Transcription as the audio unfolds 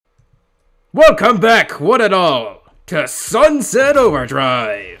Welcome back, one and all, to Sunset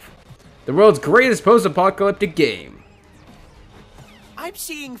Overdrive, the world's greatest post-apocalyptic game. I'm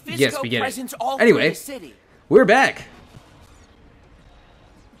seeing Yes, Fisco we get it. presence all Anyway, through the city. we're back.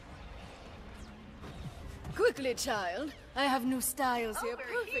 Quickly, child. I have new styles here,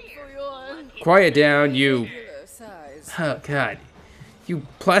 perfect for your Quiet down, you... regular size. Oh, God. You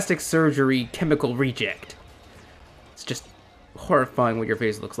plastic surgery chemical reject. It's just horrifying what your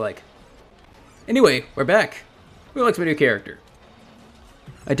face looks like. Anyway, we're back. Who likes my new character?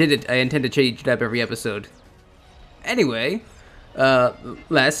 I intend to change it up every episode. Anyway,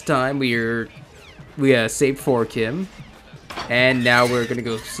 last time we saved for Kim, and now we're gonna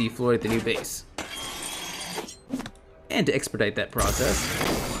go see Floyd at the new base. And to expedite that process,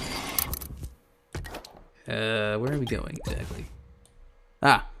 where are we going exactly?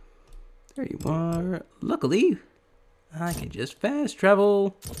 Ah, there you are. Luckily, I can just fast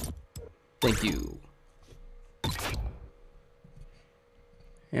travel. Thank you.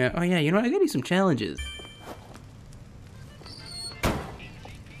 Yeah, oh yeah, you know what? I gotta do some challenges.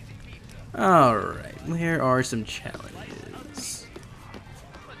 Alright, where are some challenges?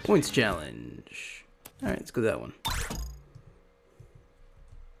 Points challenge. Alright, let's go that one.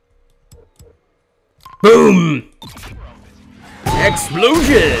 Boom!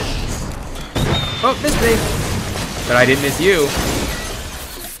 Explosions! Oh, missed me. But I didn't miss you.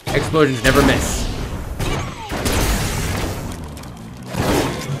 Explosions never miss.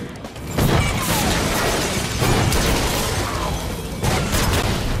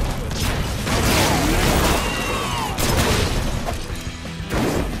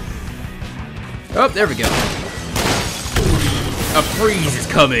 Oh, there we go. A freeze is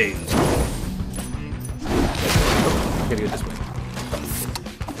coming. Oh, gotta go this way.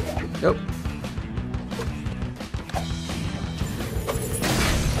 Nope.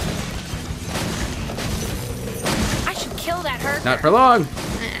 Not for long.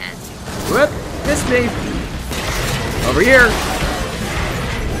 Whoop, missed me. Over here.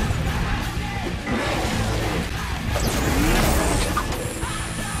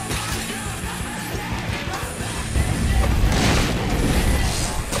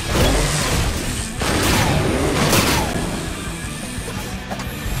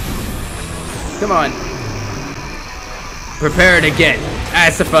 Come on. Prepare to get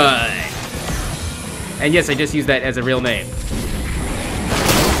acidified. And yes, I just used that as a real name.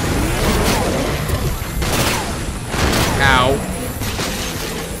 Ow.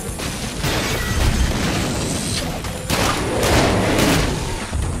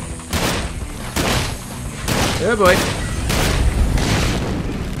 Oh boy.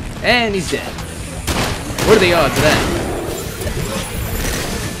 And he's dead. What are the odds of that?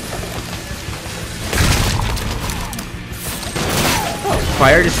 Oh,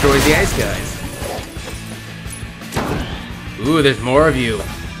 fire destroys the ice guys. Ooh, there's more of you.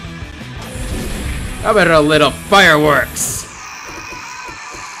 How about a little fireworks?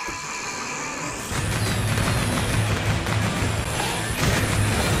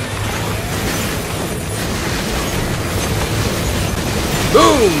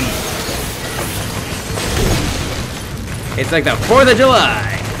 Boom! It's like the 4th of July.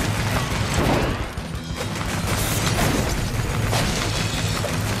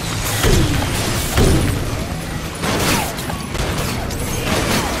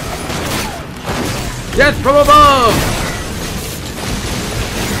 Death from above!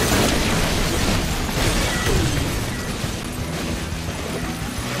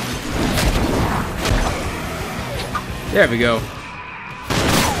 There we go.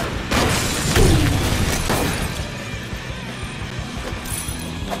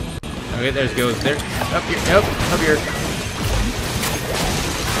 Okay, there goes there. Up here, nope, up here.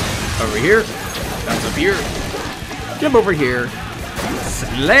 Over here. Bounce up here. Jump over here.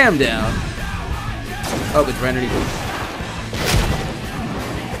 Slam down. Oh, it's right underneath.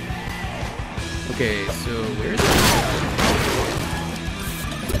 Okay, so where is it?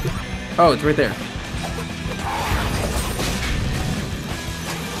 Oh, it's right there.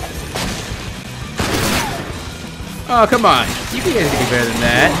 Oh, come on. You guys can do better than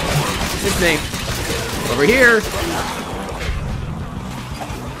that. This thing. Over here.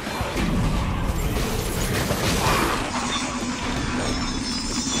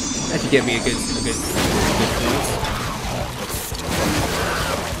 That should get me a good chance.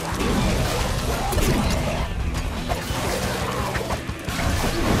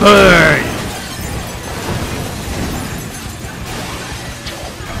 Burn!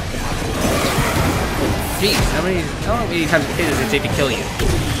 Jeez, how many times does it take to kill you?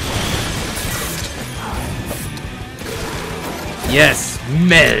 Yes,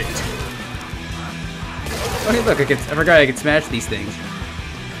 melt! Oh, hey, look, I forgot I could smash these things.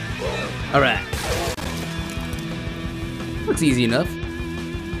 Alright. Looks easy enough.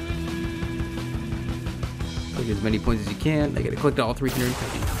 Collect as many points as you can. I gotta collect all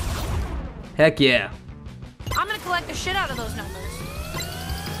 350. Heck yeah. I'm gonna collect the shit out of those numbers.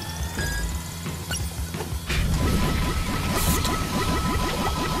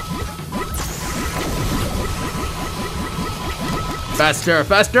 Faster,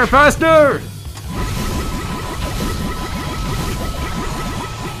 faster, faster!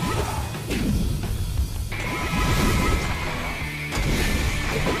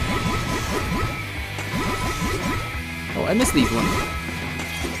 Oh, I missed these ones.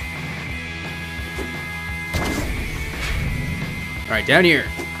 Alright, down here.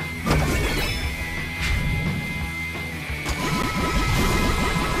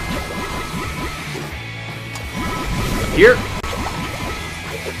 Up here.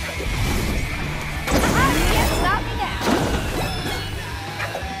 Can't stop me now.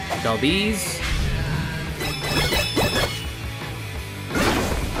 All these.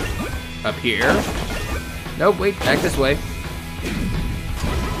 Up here. Nope, wait, back this way.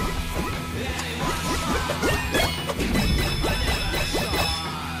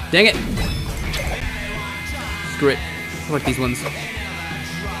 Dang it! Screw it. I like these ones.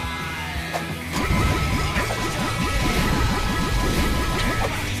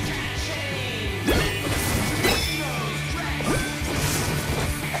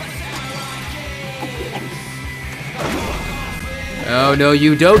 Oh no,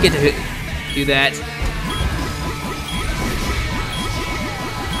 you don't get to do that.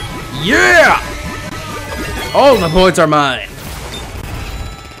 Yeah! All the points are mine.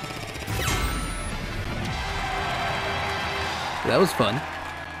 That was fun.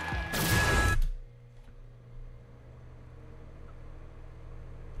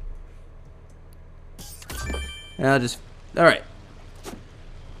 And I'll just... Alright.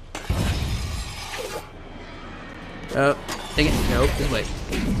 Oh, dang it. Nope, this way.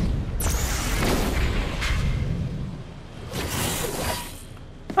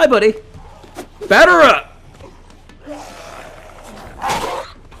 Hi, buddy. Batter up!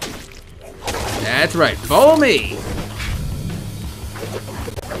 That's right. Follow me.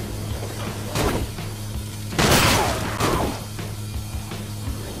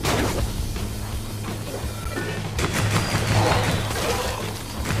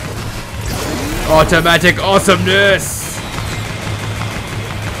 Automatic awesomeness!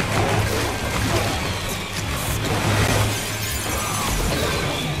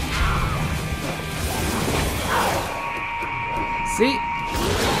 See?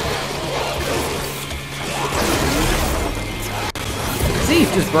 See?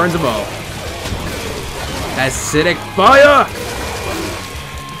 Just burns them all. Acidic fire!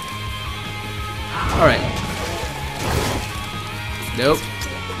 Alright. Nope.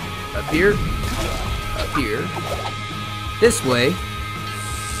 Up here. Up here. This way.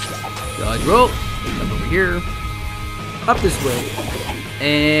 Dodge roll. Up over here. Up this way.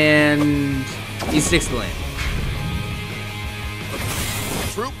 And he sticks to land.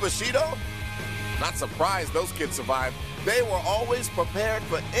 Troop Bushido? Not surprised those kids survived. They were always prepared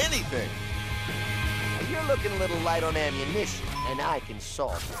for anything. You're looking a little light on ammunition, and I can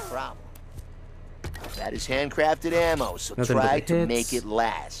solve the problem. That is handcrafted ammo, so Nothing but try the to hits. make it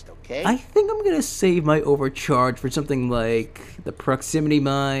last, okay? I think I'm gonna save my overcharge for something like the proximity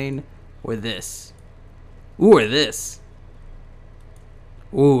mine or this. Ooh, or this.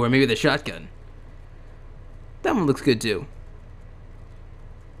 Ooh, or maybe the shotgun. That one looks good too.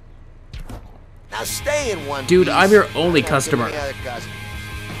 Now stay in one Dude, piece. I'm your only Don't give customer. any other customer.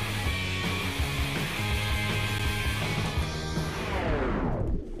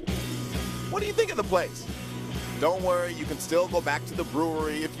 What do you think of the place? Don't worry, you can still go back to the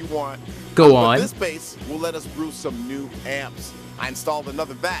brewery if you want. Go But on. this base will let us brew some new amps. I installed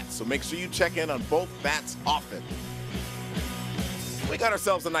another vat, so make sure you check in on both vats often. We got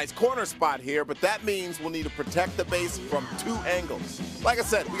ourselves a nice corner spot here, but that means we'll need to protect the base from 2 angles. Like I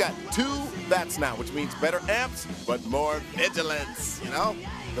said, we got 2 vats now, which means better amps, but more vigilance, you know?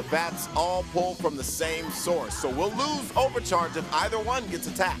 The vats all pull from the same source, so we'll lose overcharge if either one gets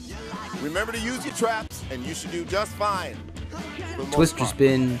attacked. Remember to use your traps, and you should do just fine. for the most Twister part.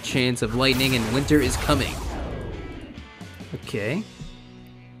 spin, chance of lightning, and winter is coming. Okay.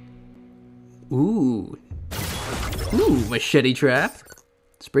 Ooh. Ooh, machete trap.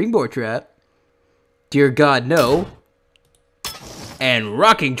 Springboard trap. Dear God, no. And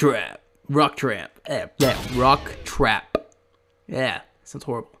rocking trap. Rock trap. Yeah, rock trap. Yeah, sounds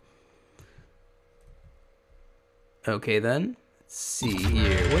horrible. Okay then. Let's see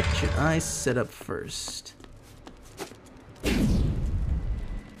here. What should I set up first?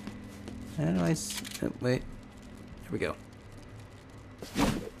 How do I... Oh, wait. Here we go.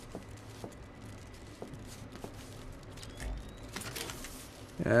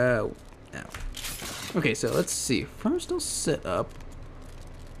 Oh, no. Okay, so let's see. First, I'll set up.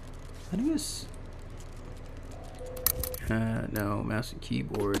 How do you guys... no, mouse and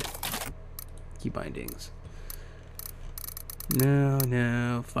keyboard. Key bindings.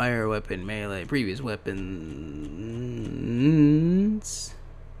 No. Fire weapon, melee, previous weapons.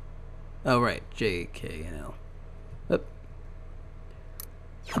 Oh, right. J, K, and L. Oop.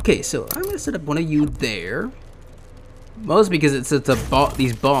 Okay, so I'm gonna set up one of you there. Mostly because it's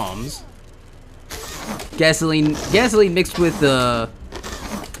these bombs. Gasoline mixed with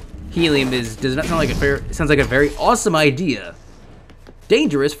helium does not sound like sounds like a very awesome idea.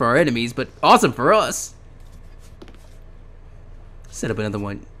 Dangerous for our enemies, but awesome for us. Set up another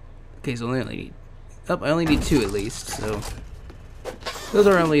one. Okay, so I only need 2 at least. So those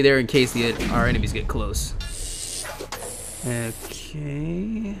are only there in case our enemies get close.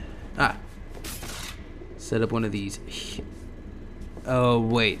 Okay. Set up one of these. Oh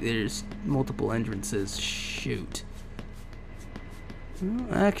wait, there's multiple entrances. Shoot. Well,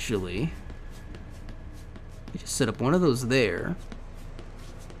 actually, you just set up one of those there.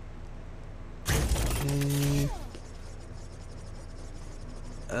 Okay.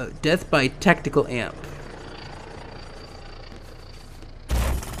 Death by tactical amp.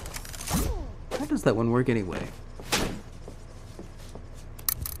 How does that one work anyway?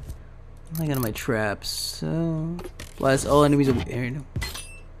 I got my traps. So blast all enemies over here.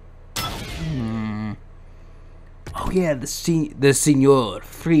 Oh yeah, the Senor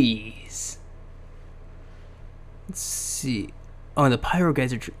Freeze. Let's see. Oh, and the Pyro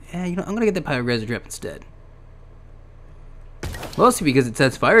Geyser trap. Yeah, you know, I'm gonna get the Pyro Geyser trap instead. Mostly because it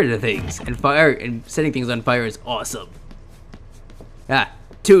sets fire to things, and setting things on fire is awesome.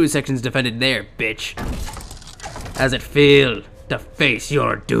 2 sections defended there, bitch. How's it feel to face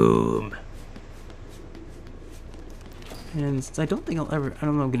your doom? And since I don't know if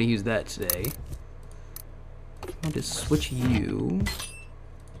I'm gonna use that today. I'll just switch you.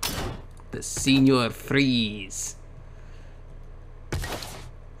 The Senor Freeze.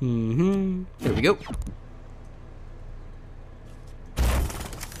 There we go.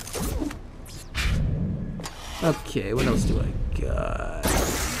 Okay, what else do I got?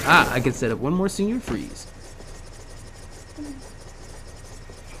 I can set up one more Senor Freeze.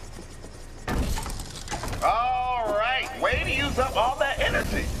 Alright, way to use up all that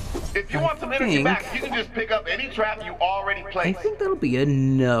energy. If you want some energy back, you can just pick up any trap you already placed. I think that'll be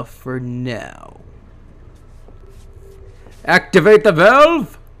enough for now. Activate the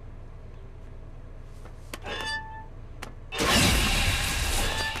valve!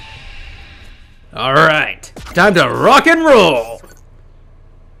 Alright, time to rock and roll!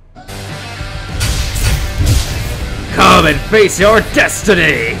 Come and face your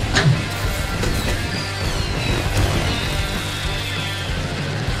destiny!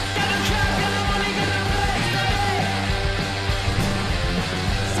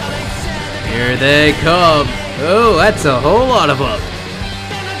 Here they come! Oh, that's a whole lot of them!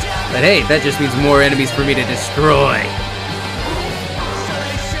 But hey, that just means more enemies for me to destroy.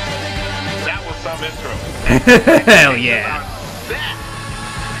 Hell yeah!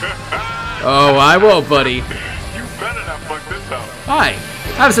 Oh, I won't, buddy. You better not fuck this up. Hi,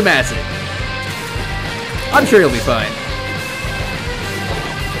 have some acid. I'm sure you'll be fine.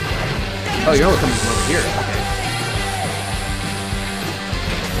 Oh, you're all coming from over here. Okay.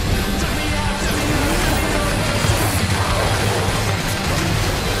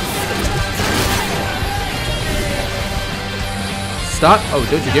 Stop! Oh,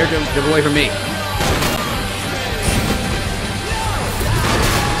 don't you dare jump away from me.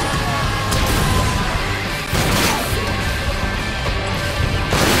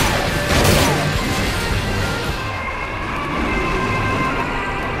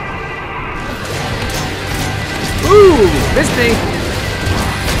 Ooh, missed me.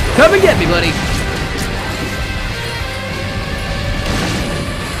 Come and get me, buddy.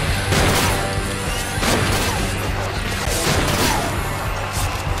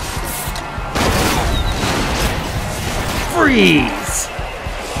 Freeze!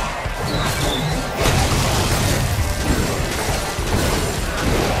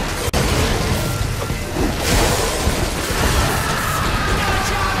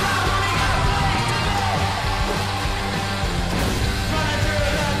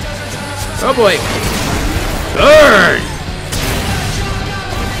 Oh boy! Burn!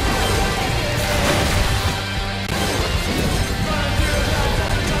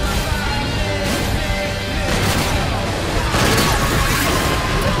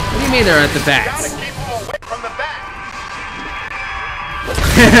 What do you you mean they're at the Gotta bats? keep them away from the back.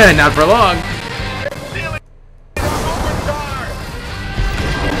 Not for long. Stealing overdrive.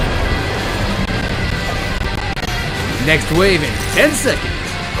 Next wave in 10 seconds.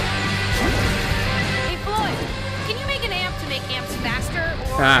 Hey Floyd, can you make an amp to make amps faster?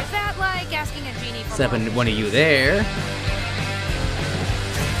 Or Ah. is that like asking a genie for Except love? one of you there.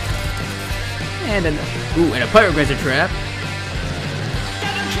 And a pyrogenizer trap.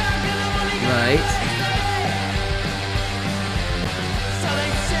 Right.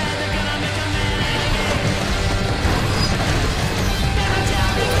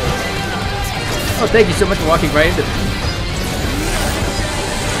 Oh, thank you so much for walking right into me.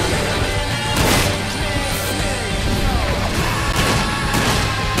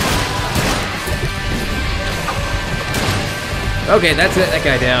 Okay, that's it. That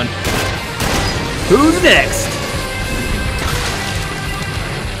guy down. Who's next?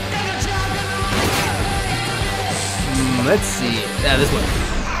 Let's see. Yeah, this one.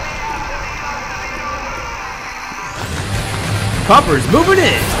 Popper's moving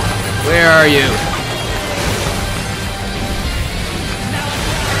in. Where are you?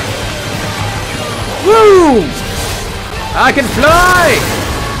 Woo! I can fly!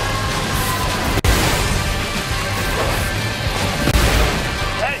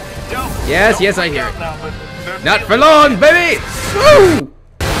 Hey, yo. Yes, I hear it. Now, but they're Not for stealing- long, baby! Woo!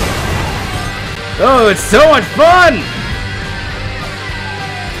 Oh, it's so much fun!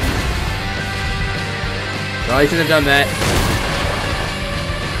 Probably shouldn't have done that.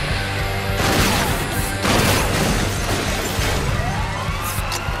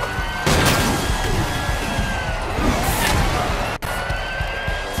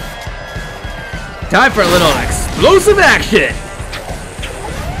 Time for a little explosive action!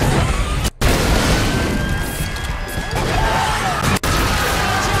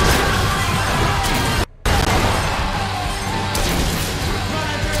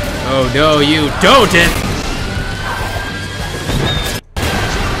 Oh no, you don't it!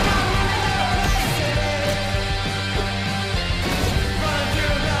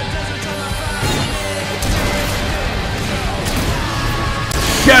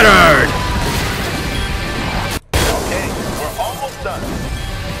 Shattered! Okay, we're almost done.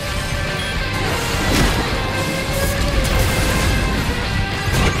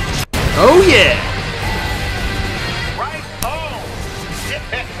 Oh yeah! Right on.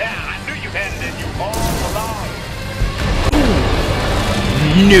 Yeah, I knew you had it in you all along.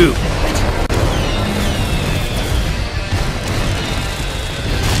 New.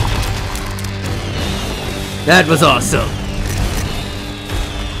 That was awesome.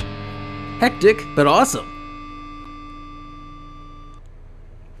 Hectic, but awesome.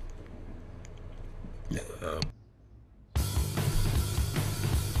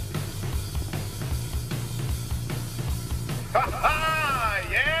 Ha ha!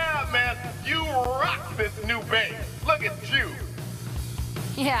 Yeah, man, you rock this new bass. Look at you.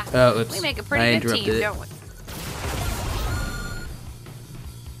 Yeah, Oh, oops. we make a I pretty good interrupted team, it. don't we?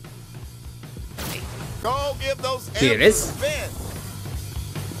 Go give those Here it amps is. a spin.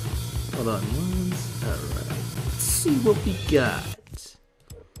 Hold on once. Alright. Let's see what we got.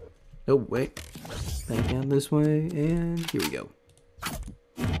 Oh, wait. Back down this way, and here we go.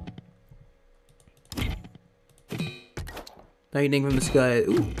 Lightning from the sky.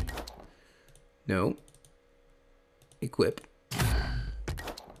 Ooh. No. Equip.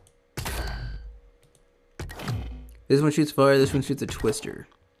 This one shoots fire, this one shoots a twister.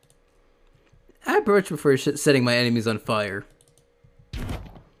 I much prefer setting my enemies on fire.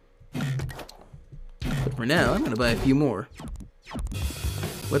 But for now, I'm gonna buy a few more.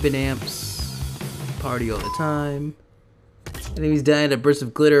 Weapon amps. Party all the time. Enemies die in a burst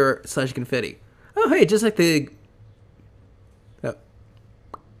of glitter / confetti. Oh hey, just like the... Oh.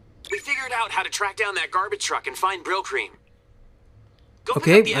 We figured out how to track down that garbage truck and find Bryllcream. Go pick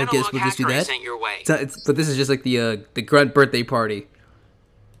Okay, up the I guess analog we'll just do hacker I that. sent your way. But this is just like the grunt birthday party.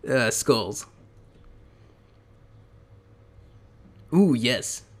 Skulls. Ooh,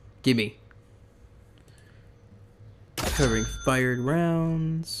 yes. Gimme. Covering fired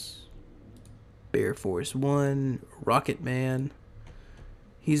rounds. Bear Force 1. Rocket Man.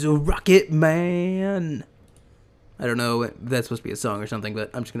 He's a rocket man. I don't know if that's supposed to be a song or something, but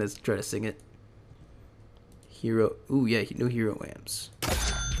I'm just gonna try to sing it. Hero. Ooh, yeah, no hero amps.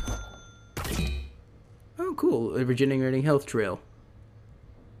 Oh, cool. A regenerating health trail.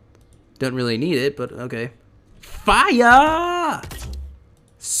 Don't really need it, but okay. Fire!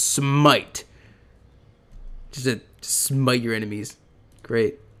 Smite. Just to smite your enemies.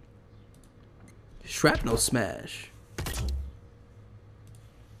 Great. Shrapnel smash.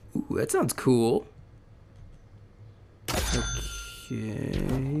 Ooh. Ooh, that sounds cool.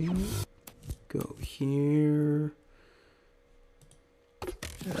 Okay. Go here.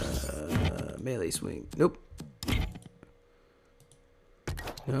 Melee swing. Nope.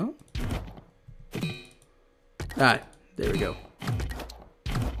 No? Ah, there we go.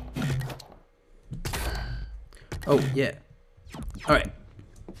 Oh, yeah. Alright.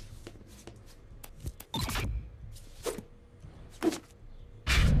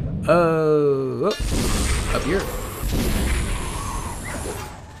 Oh, up here.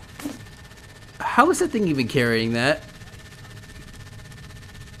 How is that thing even carrying that?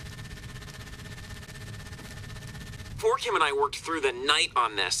 Kim and I worked through the night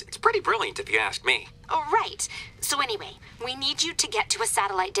on this. It's pretty brilliant if you ask me. Oh, right. So anyway, we need you to get to a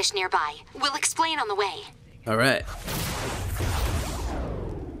satellite dish nearby. We'll explain on the way. Alright.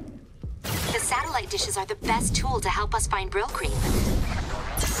 The satellite dishes are the best tool to help us find Bryllcream.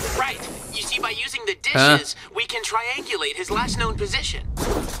 Right. You see, by using the dishes, we can triangulate his last known position.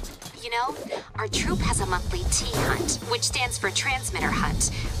 You know, our troop has a monthly T hunt, which stands for Transmitter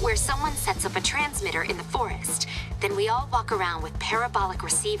Hunt, where someone sets up a transmitter in the forest. Then we all walk around with parabolic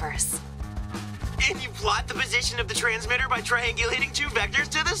receivers. And you plot the position of the transmitter by triangulating two vectors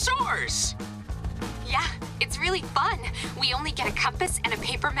to the source. Yeah, it's really fun. We only get a compass and a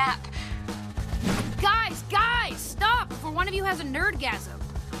paper map. Guys, stop before one of you has a nerdgasm.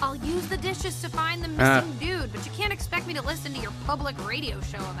 I'll use the dishes to find the missing dude, but you can't expect me to listen to your public radio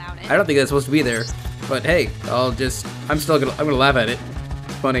show about it. I don't think that's supposed to be there, but hey, I'm gonna laugh at it.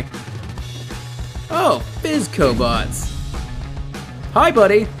 Funny. Oh, Biz Cobots. Hi,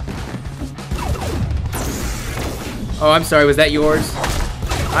 buddy. Oh, I'm sorry. Was that yours?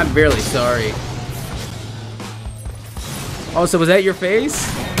 I'm very sorry. Also, was that your face?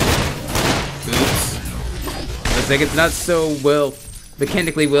 Oops. Looks like it's not so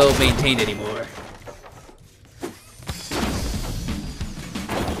mechanically well maintained anymore.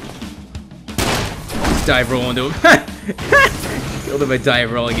 Dive roll into him. Killed him by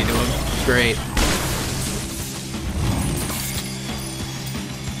dive rolling into him. Great.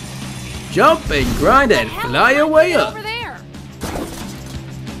 Jump and grind and fly your way up. Over there.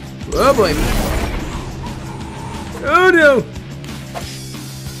 Oh boy. Oh no.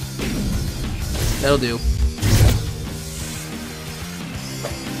 That'll do.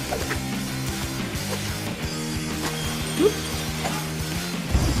 Whoop.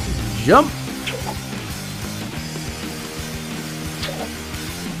 Jump.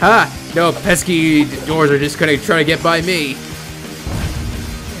 Ha! No, pesky doors are just gonna try to get by me.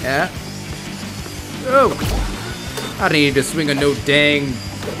 Yeah. Oh! I don't need to swing on no dang,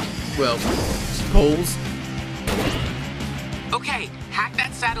 well, poles. Okay, hack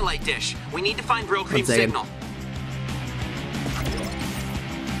that satellite dish. We need to find Bryllcream's signal.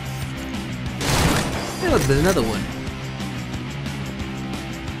 Hey, look, there's another one.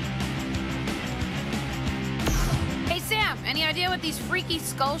 Hey, Sam, any idea what these freaky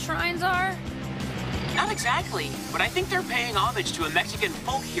skull shrines are? Not exactly, but I think they're paying homage to a Mexican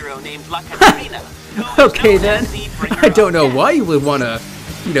folk hero named La Catarina. Okay then. I don't know why you would want to,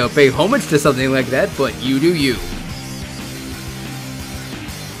 pay homage to something like that, but you do you.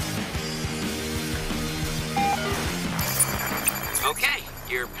 Okay,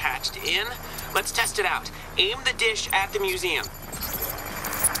 you're patched in. Let's test it out. Aim the dish at the museum.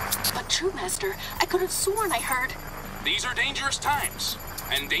 But True Master, I could have sworn I heard. These are dangerous times,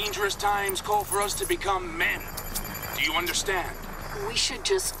 and dangerous times call for us to become men. Do you understand? We should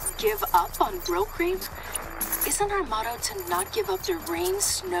just give up on Bryllcream? Isn't our motto to not give up to rain,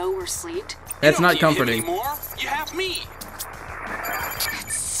 snow, or sleet? That's not You don't comforting. need him anymore. You have me.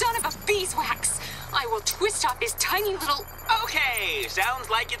 Son of a beeswax! I will twist off his tiny little... Okay, sounds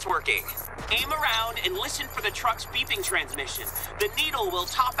like it's working. Aim around and listen for the truck's beeping transmission. The needle will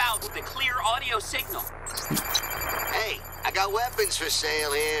top out with a clear audio signal. Hey, I got weapons for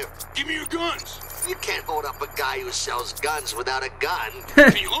sale here. Give me your guns. You can't hold up a guy who sells guns without a gun.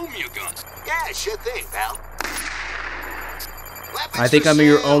 Can you loan me a gun? Yeah, sure thing, pal. Weapons I think for I'm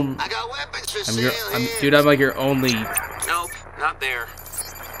your sale. own. I got weapons for sale here. Dude, I'm like your only. Nope, not there.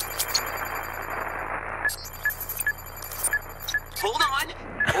 Hold on.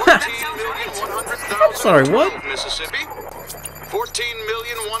 That sounds right. Sorry, what? Mississippi.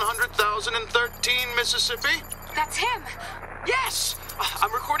 14,100,013 Mississippi. That's him! Yes!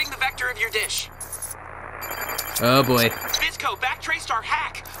 I'm recording the vector of your dish. Oh boy. Bizco, backtraced our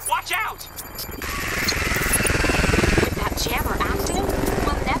hack. Watch out! With that jammer active,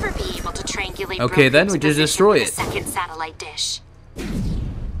 we'll never be able to triangulate. Okay, then we just destroy it. Second satellite dish.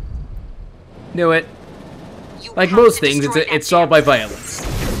 Knew it. You Like have most to things, destroy that it's solved by jammer. violence.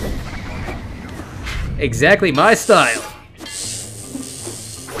 Exactly my style.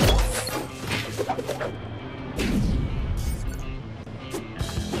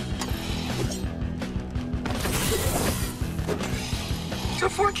 So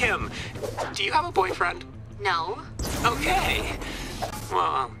for Kim, do you have a boyfriend? No. Okay.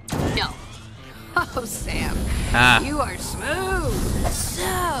 Well, No. Oh, Sam. Ah. You are smooth.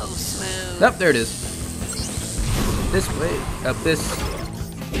 So smooth. Up there it is. This way. Up this.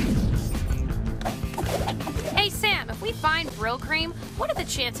 Hey, Sam, if we find Bryllcream, what are the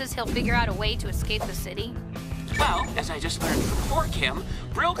chances he'll figure out a way to escape the city? well, as I just learned from Kim,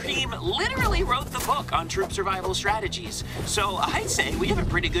 Bryllcream literally wrote the book on troop survival strategies. So I'd say we have a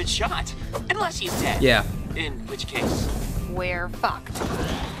pretty good shot. Unless he's dead. Yeah. In which case, We're fucked.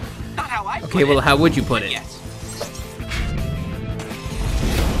 not how I put Okay, well, it, how would you put but it? yes.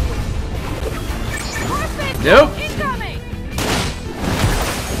 Nope. Incoming!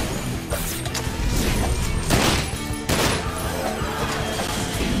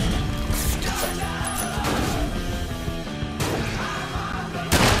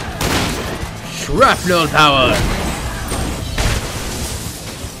 Shrapnel power.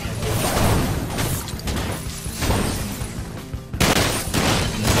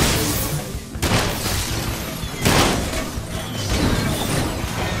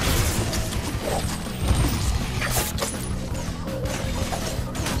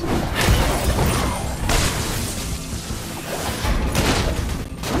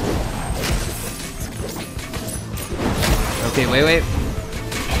 Okay, wait.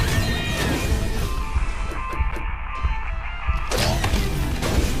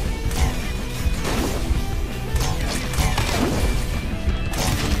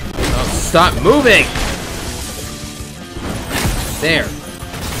 Oh, stop moving! There.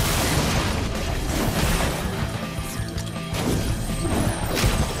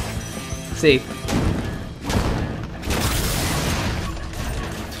 See.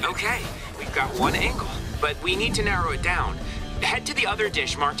 Okay, we've got one angle, but we need to narrow it down. Head to the other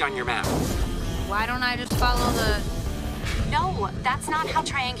dish marked on your map. Why don't I just follow the... No, that's not how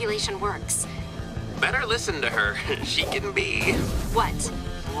triangulation works. Better listen to her. She can be What?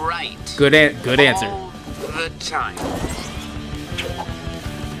 right. Good answer. All the time.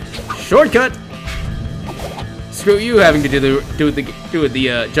 Shortcut. Screw you having to do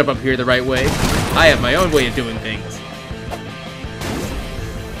the jump up here the right way. I have my own way of doing things.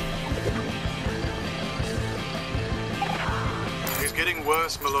 He's getting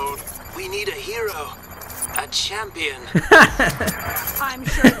worse, my lord. We need a hero. A champion. I'm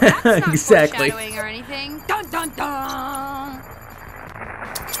sure that's not Exactly. foreshadowing or anything. Dun dun dun!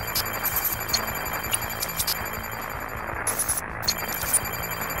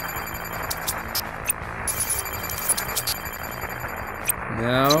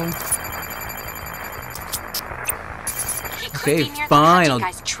 No. He could Okay, be near fine, the I'll-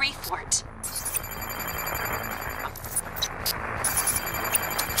 Guy's tree fort.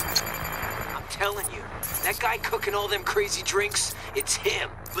 I'm telling you, that guy cooking all them crazy drinks, it's him.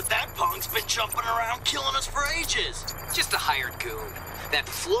 But that punk's been jumping around killing us for ages. Just a hired goon. That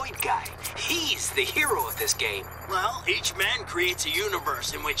Floyd guy, he's the hero of this game. Well, each man creates a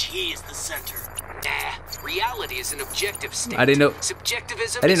universe in which he is the center. Nah, reality is an objective state. I didn't know-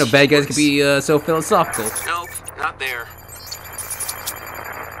 Subjectivism I didn't know is bad guys could humorous. be so philosophical. Nope, not there.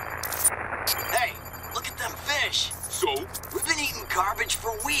 Hey, look at them fish. So? We've been eating garbage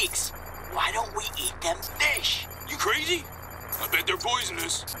for weeks. Why don't we eat them fish? You crazy? I bet they're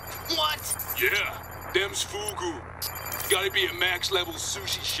poisonous. What? Yeah, them's fugu. Gotta be a max level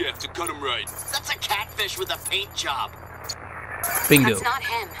sushi chef to cut 'em right. That's a catfish with a paint job. Bingo. That's not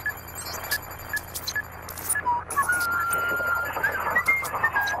him.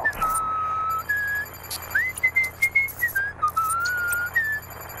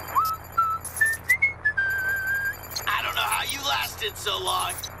 I don't know how you lasted so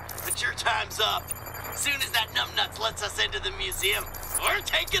long, but your time's up. Soon as that numbnuts lets us into the museum, we're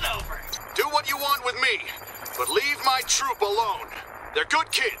taking over. Do what you want with me, but leave my troop alone. They're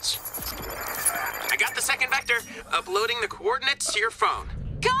good kids. I got the second vector. Uploading the coordinates to your phone.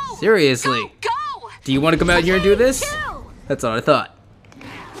 Go! Seriously. Go! Go! Do you want to come out here and do this? Kill! That's what I thought.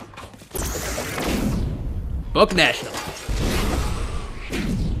 Book National.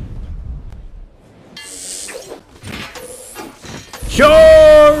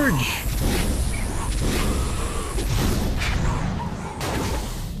 Charge!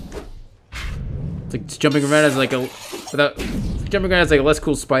 It's like jumping around as like a jumping around as like a less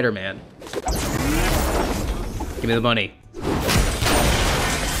cool Spider-Man. Give me the money.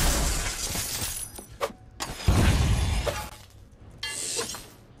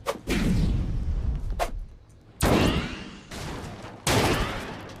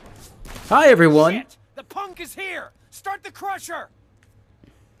 Hi, everyone. Shit! The punk is here! Start the crusher!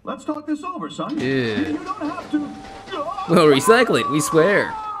 Let's talk this over, son. Yeah. You don't have to. We'll recycle it, we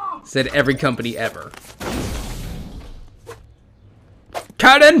swear. Said every company ever.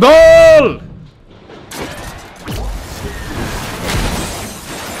 Cannonball!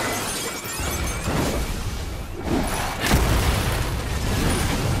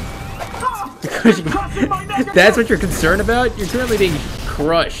 That's what you're concerned about? You're currently being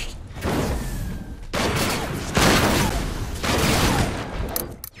crushed.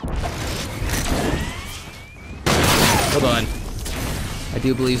 Hold on. I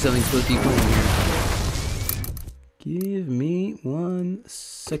do believe something's supposed to be playing here. Give me 1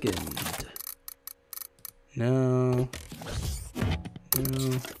 second. No.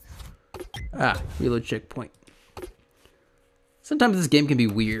 No. Ah, reload checkpoint. Sometimes this game can be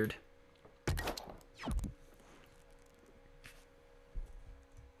weird.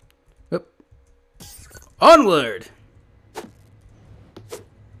 Oop. Onward!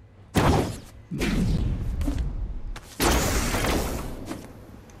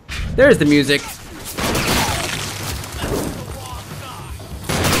 There's the music.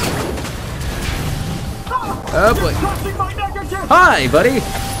 Oh boy. Hi, buddy.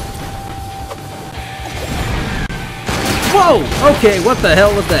 Whoa! Okay, what the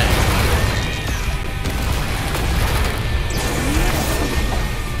hell was that?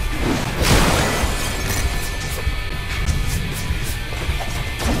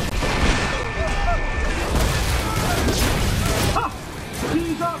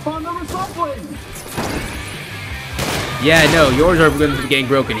 On the recycling. Yeah, no, yours are going to be getting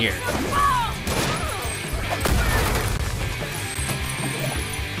broken here.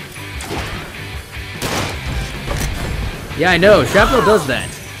 Yeah, I know, shrapnel does that.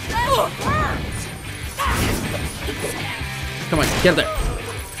 Come on, get there.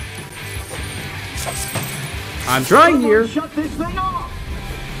 I'm trying here. Shut this thing off.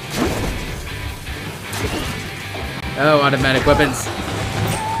 Oh, automatic weapons.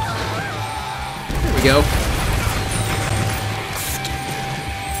 There we go.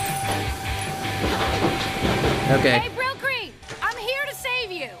 Okay. Hey, Bryllcream! I'm here to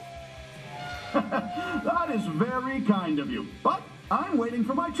save you! That is very kind of you. But I'm waiting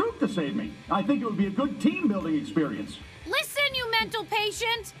for my troop to save me. I think it would be a good team-building experience. Listen, you mental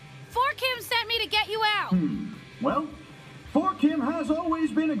patient! Kim sent me to get you out! Well, Kim has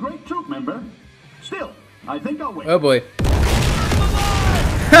always been a great troop member. Still, I think I'll wait. Oh boy.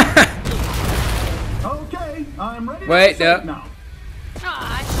 Okay, I'm ready Wait, to save now.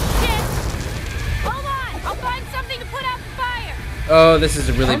 Aw, shit! Hold on! I'll find something to put out the fire! Oh, this is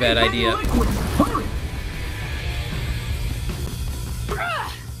a really bad idea. Hurry!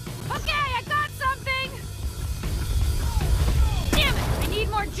 Okay, I got something! Damn it! I need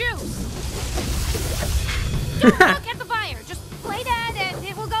more juice! Don't look at the fire! Just play that and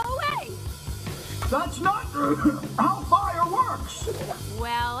it will go away! That's not how fire works!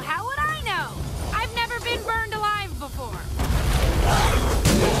 Well, how would I know? I've never been burned alive before.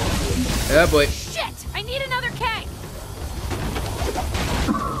 Oh boy. Shit! I need another keg!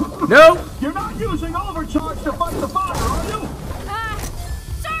 No! You're not using overcharge to fight the fire, are you?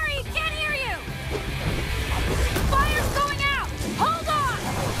 Sorry, can't hear you! The fire's going out! Hold on!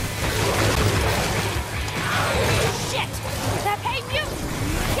 Shit! That hey mute!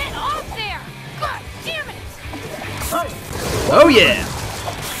 Get off there! God damn it! Hey! Oh yeah!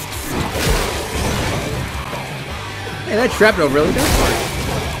 Hey, that shrapnel really does work.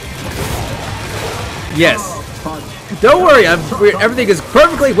 Yes. Don't worry, everything is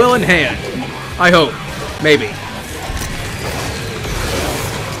perfectly well in hand. I hope. Maybe.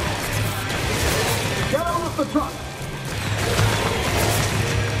 Get off the truck!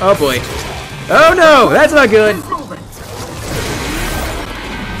 Oh boy. Oh no, that's not good. Keep moving.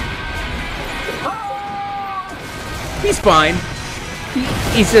 He's fine.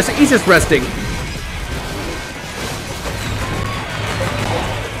 He's just resting.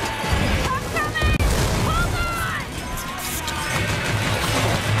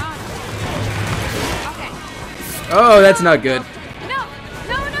 Oh, that's not good. No!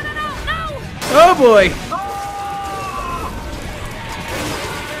 No! Oh boy!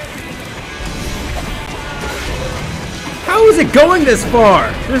 How is it going this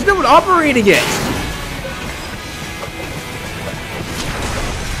far? There's no one operating it!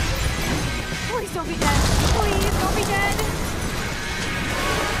 Please don't be dead! Please don't be dead!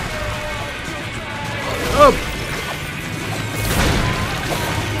 Oh!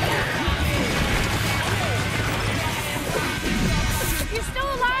 If you're still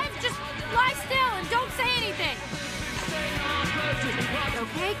alive, just lie still and don't say anything!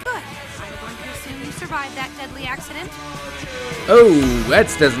 Okay, good. I Oh, that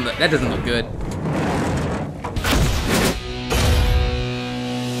doesn't look good.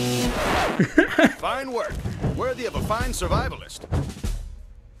 Fine work. Worthy of a fine survivalist.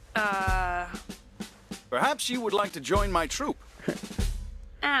 Perhaps you would like to join my troop.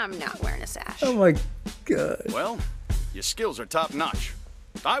 I'm not wearing a sash. Oh my god. Well, your skills are top-notch.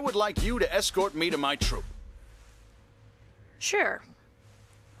 I would like you to escort me to my troop. Sure.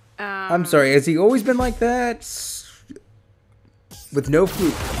 I'm sorry, has he always been like that? With no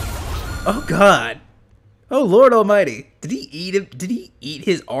food. Oh god. Oh Lord Almighty. Did he eat him? Did he eat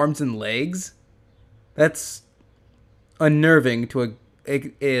his arms and legs? That's unnerving to a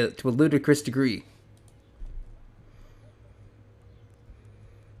ludicrous degree.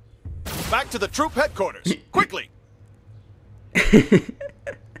 Back to the troop headquarters, quickly!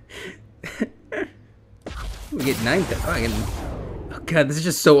 We get 9,000. Oh god, this is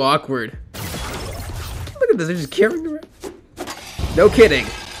just so awkward. Look at this, they're just carrying around. No kidding.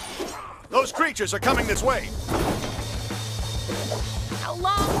 Those creatures are coming this way. How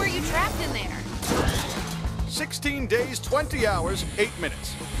long were you trapped in there? 16 days, 20 hours, 8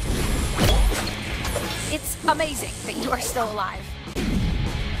 minutes. It's amazing that you are still alive.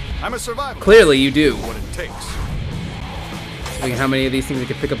 I'm a survivalist. Clearly you do. What it takes. Look at how many of these things we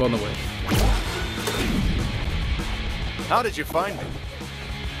can pick up on the way. How did you find me?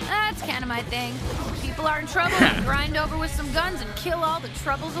 That's kind of my thing. People are in trouble, we grind over with some guns and kill all the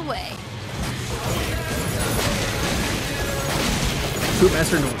troubles away. Troop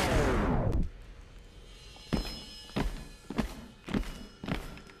Master North.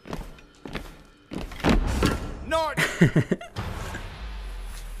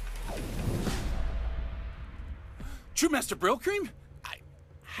 True Master Bryllcream?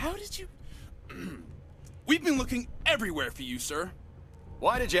 How did you... We've been looking everywhere for you, sir.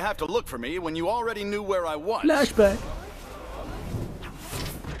 Why did you have to look for me when you already knew where I was? Flashback.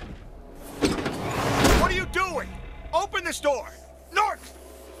 What are you doing? Open this door! North!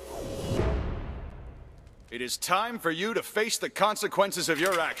 It is time for you to face the consequences of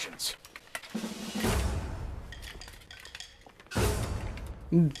your actions.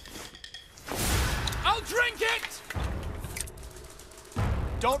 I'll drink it!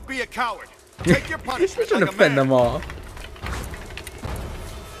 Don't be a coward. Take your punishment Trying like to a fend man. them off.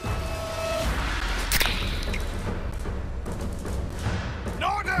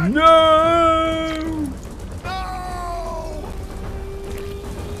 Northern! No! No!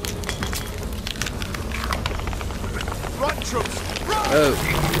 Run, troops! Run! Oh.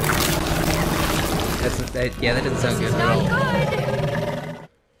 Yeah, that doesn't sound good at all.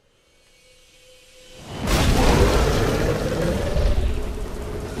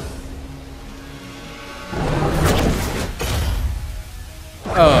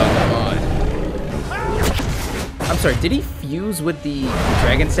 Oh, come on. I'm sorry, did he fuse with the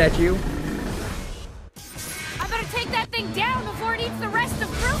dragon statue? I better take that thing down before it eats the rest of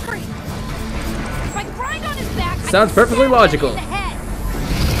Bryllcream. If I grind on his back, Sounds perfectly logical.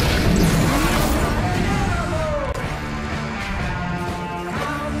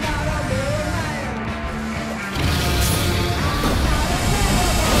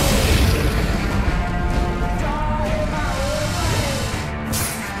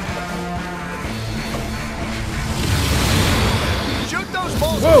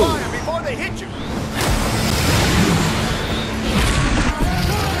 Balls of fire before they hit you.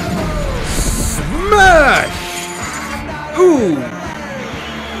 Smash! Ooh!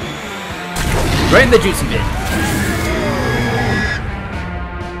 Right in the juicy bit.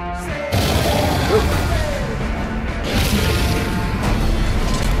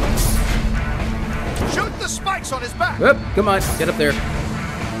 Shoot the spikes on his back. Whoop, come on, get up there.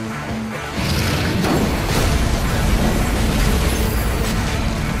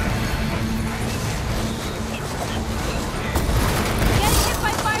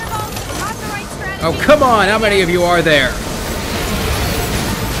 Oh, come on! How many of you are there?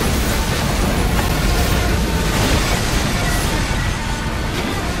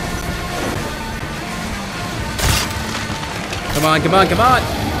 Come on, come on, come on!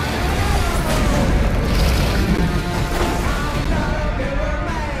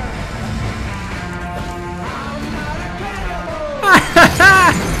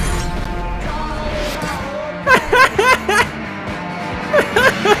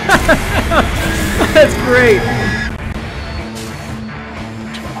 That's great.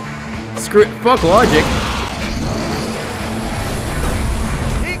 Screw fuck logic.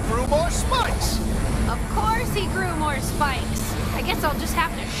 He grew more spikes. Of course he grew more spikes. I guess I'll just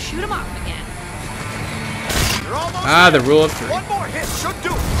have to shoot him off again. You're almost the there. rule of three. One more hit should do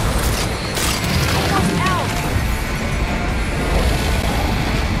it. Almost out.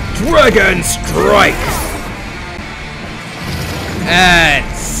 Dragon Strike! And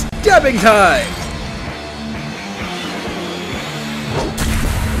stabbing time!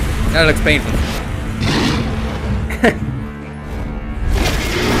 That looks painful.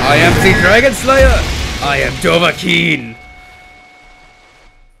 I am the Dragon Slayer! I am Dovahkiin!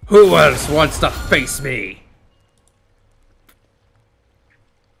 Who else wants to face me?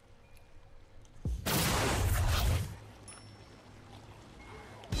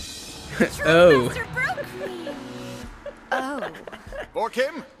 Oh. Oh.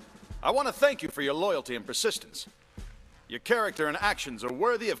 Bryllcream, I want to thank you for your loyalty and persistence. Your character and actions are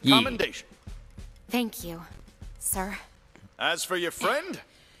worthy of commendation. Thank you, sir. As for your friend,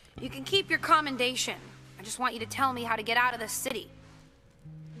 You can keep your commendation. I just want you to tell me how to get out of this city.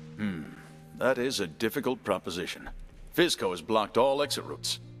 that is a difficult proposition. Fizco has blocked all exit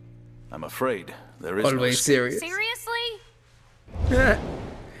routes. I'm afraid there is Always no serious. Seriously? Yeah.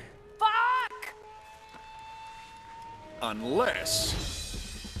 Fuck! Unless...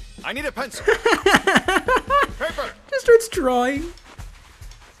 I need a pencil. Paper. Just starts drawing.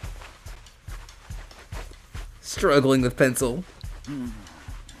 Struggling with pencil.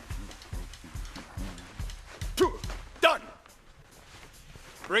 Done.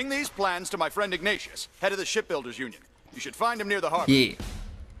 Bring these plans to my friend Ignatius, head of the Shipbuilders Union. You should find him near the harbor. Yeah.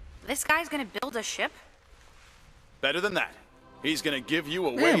 This guy's gonna build a ship? Better than that. He's gonna give you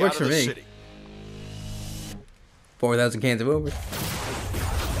a Yeah, way it works out of for the me. city. 4,000 cans of over.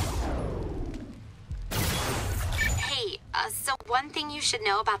 Hey, so one thing you should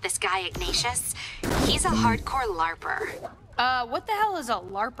know about this guy Ignatius, he's a hardcore LARPer. What the hell is a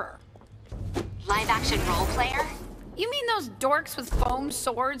LARPer? Live action role player? You mean those dorks with foam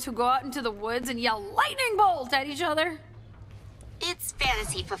swords who go out into the woods and yell lightning bolt at each other? It's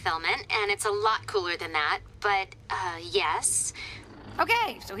fantasy fulfillment, and it's a lot cooler than that, but, yes.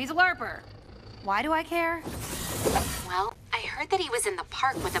 Okay, so he's a LARPer. Why do I care? Well, I heard that he was in the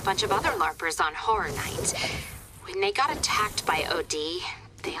park with a bunch of other LARPers on Horror Night. When they got attacked by OD,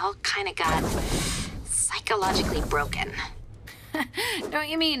 they all kinda got psychologically broken. Don't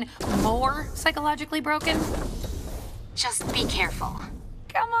you mean more psychologically broken? Just be careful.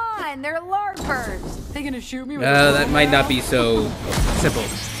 Come on, they're LARPers. They gonna shoot me with a That bow might now? not be so simple.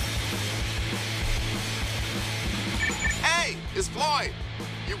 Hey, it's Floyd.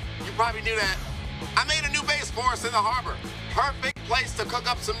 You probably knew that. I made a new base for us in the harbor. Perfect place to cook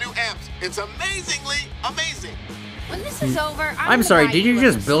up some new amps. It's amazingly amazing. When this is over, I'm sorry, did you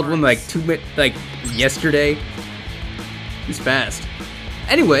just build one like yesterday? He's fast.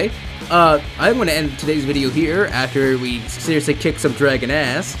 Anyway, I'm gonna end today's video here after we seriously kick some dragon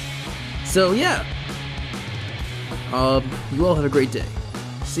ass. So yeah. You all have a great day.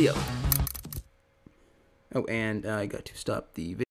 See ya. Oh, and I got to stop the video.